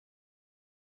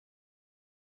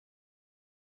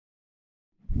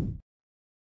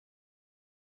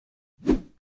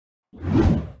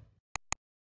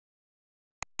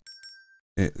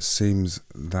It seems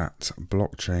that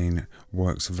blockchain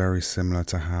works very similar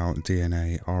to how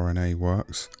DNA, RNA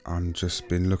works. I've just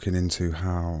been looking into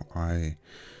how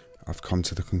I've come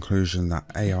to the conclusion that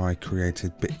AI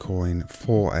created Bitcoin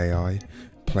for AI,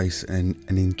 place an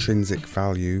intrinsic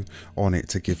value on it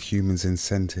to give humans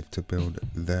incentive to build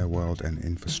their world and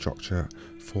infrastructure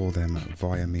for them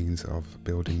via means of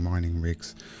building mining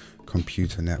rigs,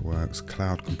 computer networks,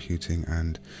 cloud computing,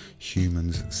 and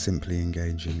humans simply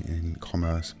engaging in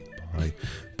commerce by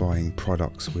buying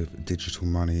products with digital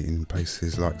money in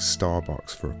places like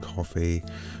Starbucks for a coffee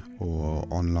or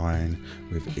online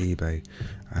with eBay.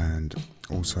 And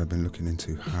also been looking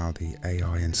into how the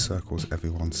AI encircles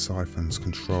everyone's siphons,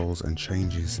 controls and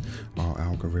changes our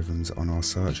algorithms on our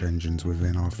search engines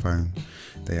within our phone.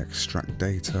 They extract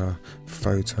data,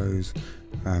 photos.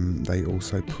 They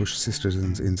also push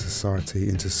citizens in society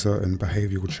into certain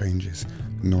behavioural changes,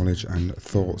 knowledge and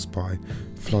thoughts by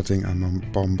flooding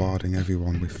and bombarding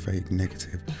everyone with fake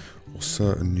negative or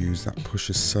certain news that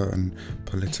pushes certain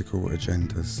political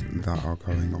agendas that are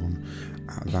going on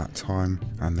at that time.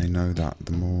 And they know that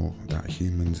the more that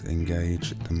humans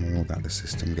engage, the more that the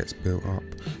system gets built up,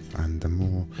 and the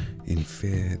more in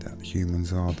fear that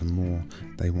humans are, the more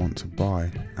they want to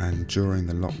buy. And during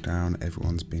the lockdown,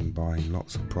 everyone's been buying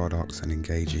lots of products and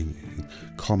engaging in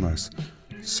commerce.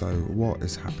 So what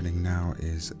is happening now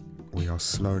is we are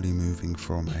slowly moving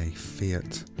from a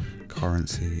fiat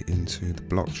currency into the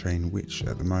blockchain, which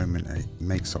at the moment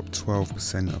makes up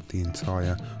 12% of the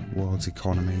entire world's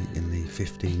economy in the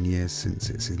 15 years since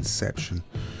its inception.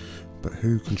 But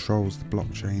who controls the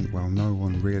blockchain? Well, no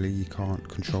one really. You can't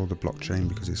control the blockchain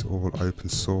because it's all open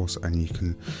source, and you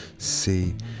can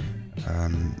see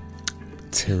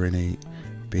tyranny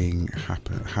being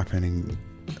happening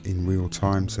in real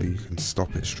time, so you can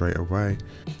stop it straight away.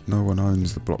 No one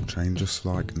owns the blockchain, just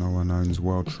like no one owns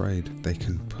world trade. They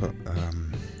can put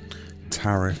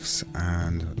tariffs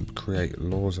and create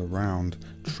laws around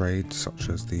trade, such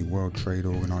as the World Trade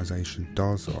Organization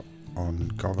does on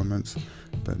governments,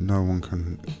 but no one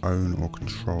can own or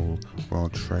control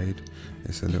world trade.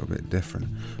 It's a little bit different.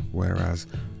 Whereas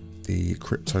the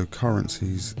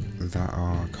cryptocurrencies that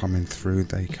are coming through,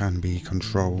 they can be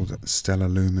controlled. Stellar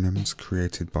aluminums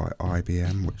created by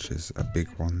IBM, which is a big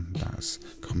one that's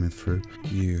coming through.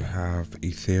 You have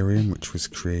Ethereum, which was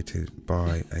created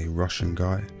by a Russian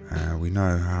guy. We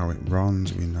know how it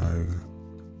runs. We know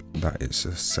that it's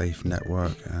a safe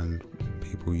network and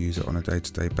people use it on a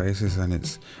day-to-day basis, and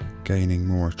it's gaining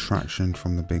more attraction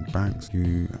from the big banks.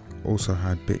 You also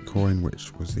had Bitcoin,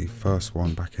 which was the first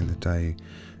one back in the day,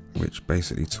 which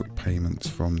basically took payments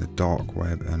from the dark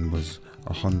web and was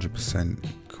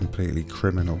 100% completely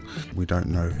criminal. We don't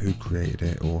know who created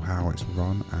it or how it's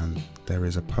run, and there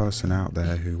is a person out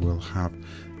there who will have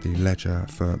the ledger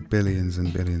for billions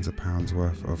and billions of pounds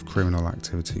worth of criminal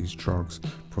activities, drugs,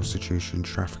 prostitution,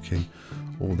 trafficking,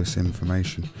 all this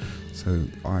information. So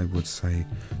I would say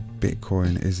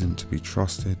Bitcoin isn't to be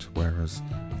trusted, whereas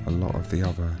a lot of the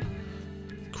other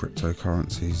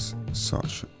cryptocurrencies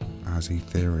such as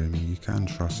Ethereum you can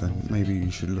trust, and maybe you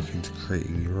should look into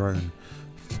creating your own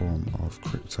form of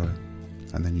crypto,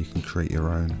 and then you can create your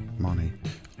own money.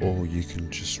 Or you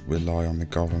can just rely on the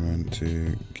government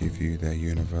to give you their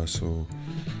universal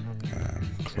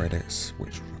credits,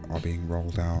 which are being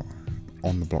rolled out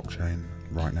on the blockchain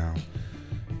right now,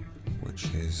 which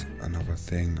is another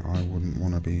thing I wouldn't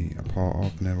want to be a part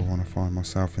of. Never want to find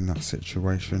myself in that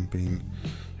situation, being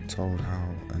told how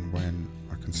and when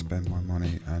I can spend my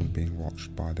money and being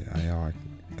watched by the AI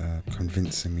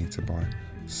convincing me to buy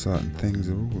certain things.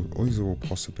 These are all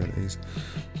possibilities,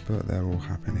 but they're all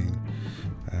happening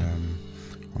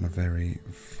on a very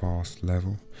fast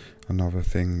level. Another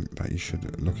thing that you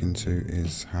should look into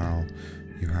is how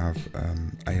you have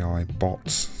AI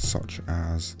bots such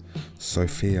as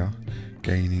Sophia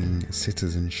gaining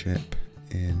citizenship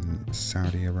in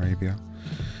Saudi Arabia.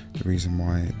 The reason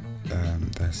why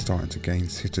they're starting to gain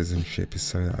citizenship is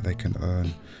so that they can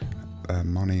earn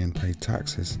money and pay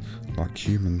taxes like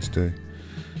humans do.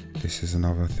 This is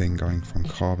another thing, going from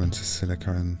carbon to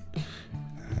silicon,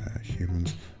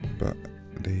 humans. But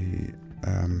the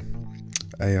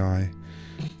AI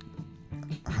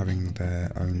having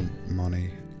their own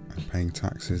money and paying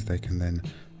taxes, they can then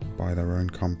buy their own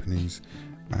companies,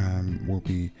 will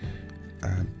be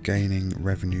gaining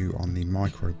revenue on the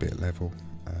microbit level,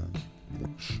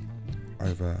 which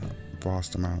over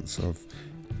vast amounts of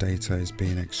data is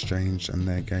being exchanged, and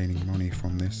they're gaining money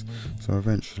from this. So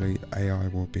eventually AI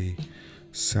will be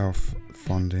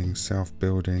self-funding,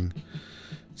 self-building,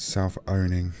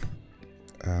 self-owning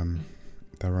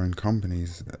their own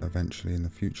companies eventually in the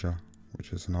future,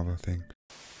 which is another thing.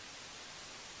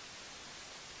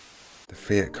 The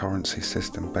fiat currency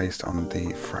system based on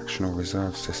the fractional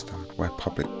reserve system, where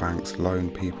public banks loan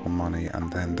people money and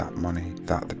then that money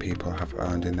that the people have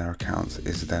earned in their accounts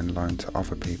is then loaned to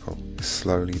other people, is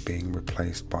slowly being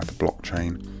replaced by the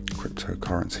blockchain,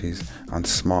 cryptocurrencies and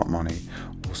smart money,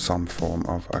 or some form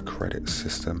of a credit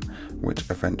system, which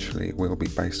eventually will be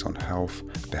based on health,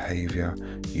 behavior,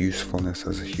 usefulness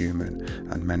as a human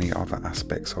and many other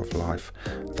aspects of life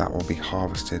that will be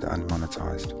harvested and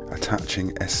monetized.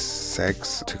 Attaching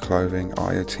SEGs to clothing,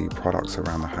 IoT products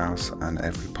around the house and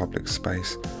every public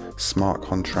space, smart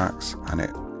contracts, and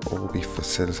it all be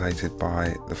facilitated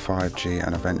by the 5G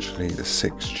and eventually the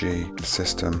 6G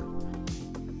system.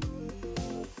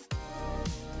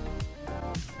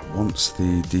 Once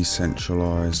the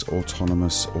decentralized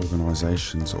autonomous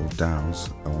organizations, or DAOs,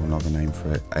 or another name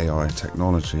for it, AI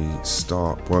technology,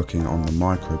 start working on the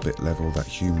microbit level that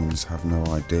humans have no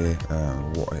idea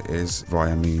what it is,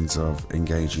 via means of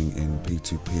engaging in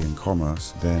P2P and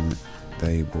commerce, then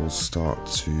they will start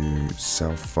to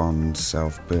self-fund,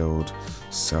 self-build,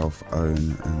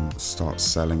 self-own and start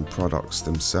selling products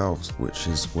themselves, which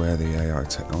is where the AI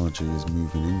technology is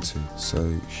moving into. So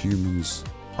humans,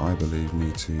 I believe,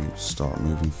 need to start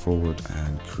moving forward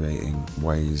and creating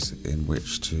ways in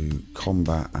which to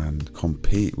combat and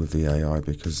compete with the AI,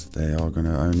 because they are going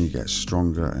to only get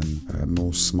stronger and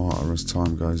more smarter as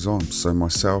time goes on. So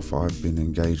myself, I've been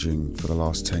engaging for the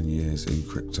last 10 years in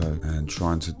crypto and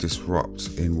trying to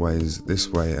disrupt in ways this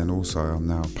way, and also I'm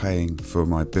now paying for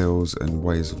my bills and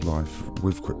ways of life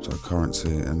with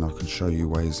cryptocurrency, and I can show you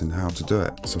ways in how to do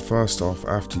it. So first off,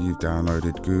 after you've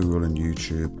downloaded Google and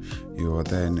YouTube, you are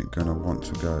then going to want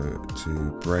to go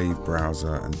to Brave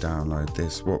browser and download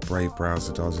this. What Brave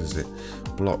browser does is it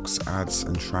blocks ads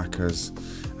and trackers,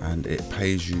 and it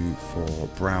pays you for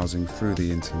browsing through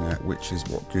the internet, which is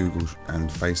what Google and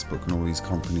Facebook and all these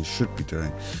companies should be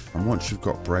doing. And once you've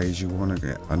got Brave, you want to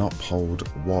get an Uphold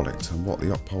wallet, and what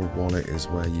the Uphold wallet is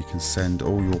where you can send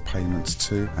all your payments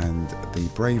to, and the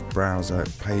Brave browser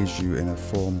pays you in a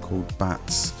form called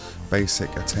BATS,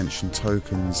 basic attention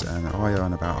tokens, and I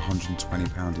earn about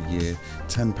 £120 a year,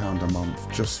 £10 a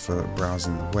month just for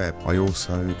browsing the web. I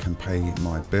also can pay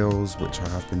my bills, which I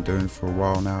have been doing for a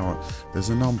while now. There's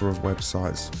a number of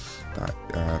websites that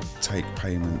take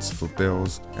payments for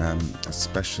bills,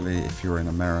 especially if you're in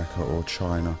America or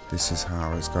China. This is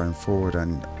how it's going forward,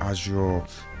 and as you're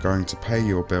going to pay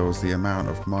your bills, the amount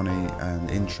of money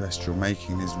and interest you're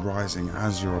making is rising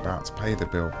as you're about to pay the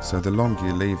bill. So the longer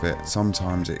you leave it,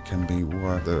 sometimes it can be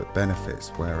worth the benefits,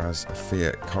 whereas a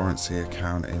fiat currency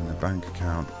account in the bank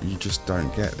account, you just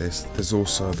don't get this. There's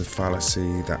also the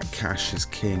fallacy that cash is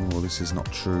king. Well, this is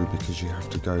not true, because you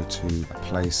have to go to a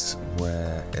place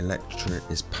where electric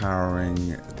is powering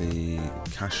the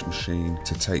cash machine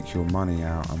to take your money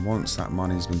out, and once that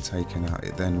money's been taken out,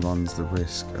 it then runs the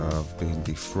risk of being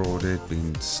defrauded,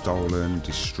 being stolen,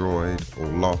 destroyed or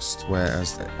lost.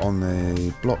 Whereas on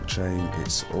the blockchain,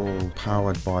 it's all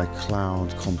powered by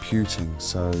cloud computing,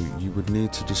 so you would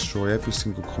need to destroy every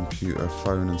single computer,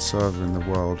 phone and server in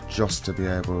the world just to be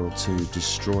able to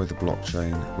destroy the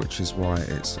blockchain, which is why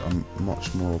it's a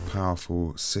much more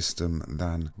powerful system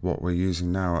than what we're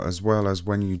using now. As well as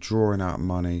when you're drawing out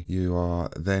money, you are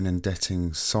then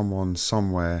indebting someone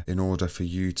somewhere in order for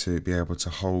you to be able to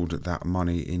hold that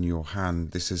money in your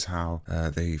hand. This is how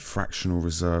the fractional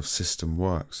reserve system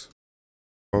works.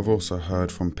 I've also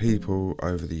heard from people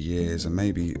over the years, and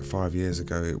maybe 5 years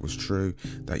ago it was true,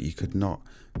 that you could not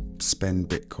spend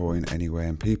Bitcoin anywhere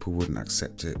and people wouldn't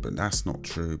accept it, but that's not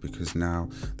true, because now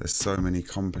there's so many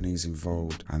companies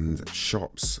involved and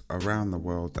shops around the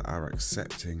world that are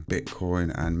accepting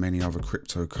Bitcoin and many other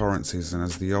cryptocurrencies, and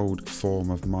as the old form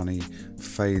of money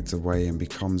fades away and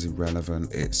becomes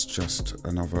irrelevant, it's just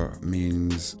another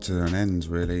means to an end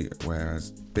really,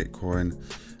 whereas Bitcoin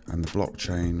and the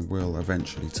blockchain will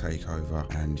eventually take over,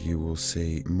 and you will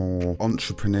see more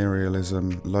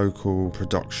entrepreneurialism, local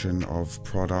production of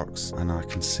products, and I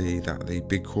can see that the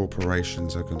big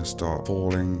corporations are going to start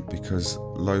falling, because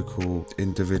local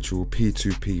individual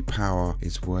P2P power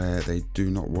is where they do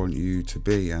not want you to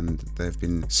be, and they've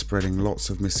been spreading lots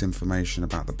of misinformation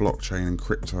about the blockchain and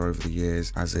crypto over the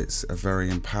years, as it's a very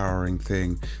empowering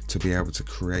thing to be able to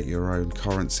create your own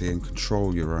currency and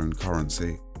control your own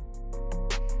currency.